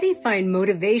find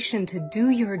motivation to do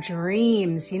your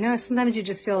dreams. You know, sometimes you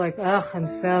just feel like, ugh, I'm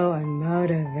so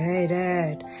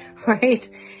unmotivated, right?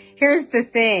 Here's the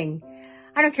thing.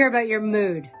 I don't care about your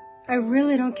mood. I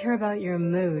really don't care about your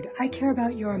mood. I care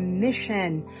about your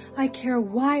mission. I care,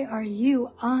 why are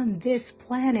you on this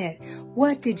planet?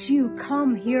 What did you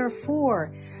come here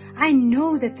for? I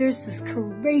know that there's this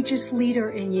courageous leader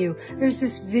in you. There's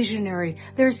this visionary.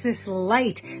 There's this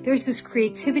light. There's this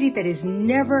creativity that has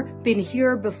never been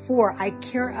here before. I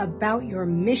care about your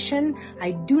mission.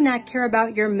 I do not care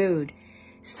about your mood.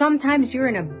 Sometimes you're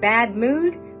in a bad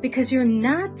mood because you're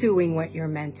not doing what you're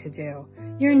meant to do.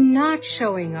 You're not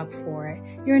showing up for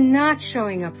it. You're not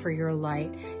showing up for your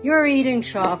light. You're eating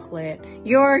chocolate.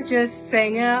 You're just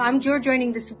saying, you're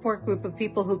joining the support group of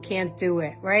people who can't do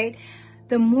it, right?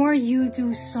 The more you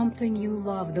do something you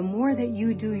love, the more that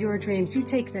you do your dreams, you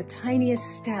take the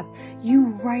tiniest step, you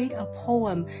write a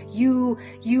poem, you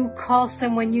call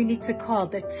someone you need to call,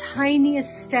 the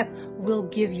tiniest step will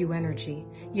give you energy.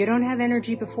 You don't have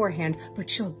energy beforehand,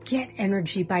 but you'll get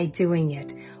energy by doing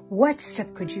it. What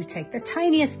step could you take? The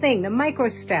tiniest thing, the micro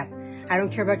step. I don't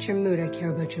care about your mood, I care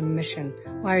about your mission.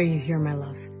 Why are you here, my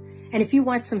love? And if you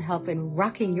want some help in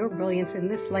rocking your brilliance in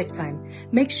this lifetime,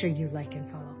 make sure you like and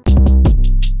follow.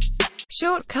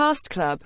 Short Cast Club